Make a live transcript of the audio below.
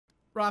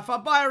Right, if I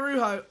buy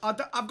Araujo,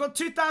 I've got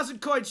 2,000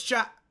 coins,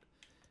 chat.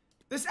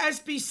 This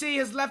SBC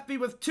has left me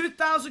with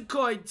 2,000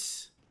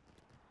 coins.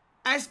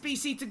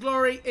 SBC to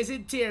glory is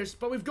in tears,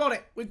 but we've got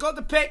it. We've got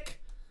the pick.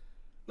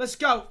 Let's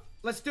go.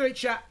 Let's do it,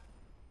 chat.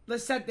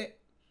 Let's send it.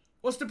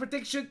 What's the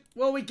prediction?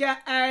 Will we get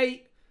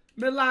a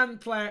Milan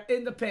player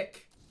in the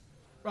pick?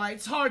 Right,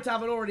 it's hard to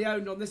have it already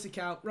owned on this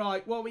account.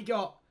 Right, what we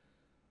got?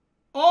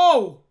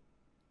 Oh!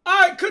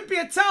 Oh, it could be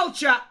a Tal,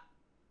 chat.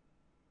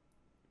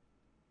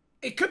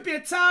 It could be a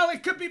Tal,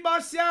 it could be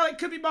Martial, it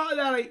could be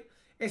Martinelli.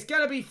 It's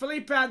going to be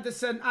Felipe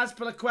Anderson,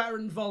 Azpilicueta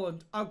and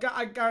Volland.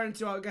 I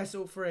guarantee I'll guess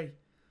all three.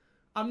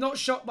 I'm not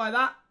shocked by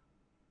that.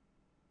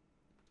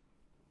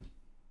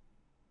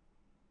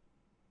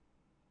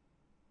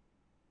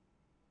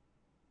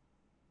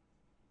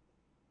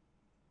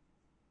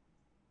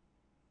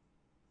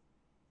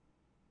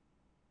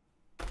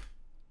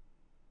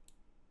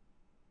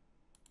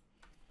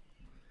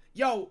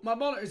 Yo, my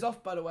monitor's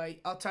off, by the way.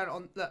 I'll turn it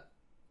on. Look.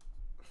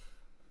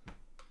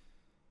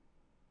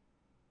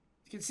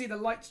 You can see the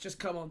lights just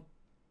come on.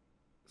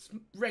 It's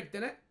rigged,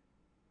 isn't it?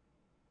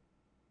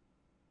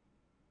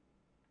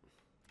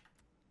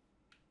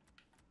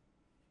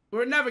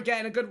 We're never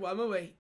getting a good one, are we?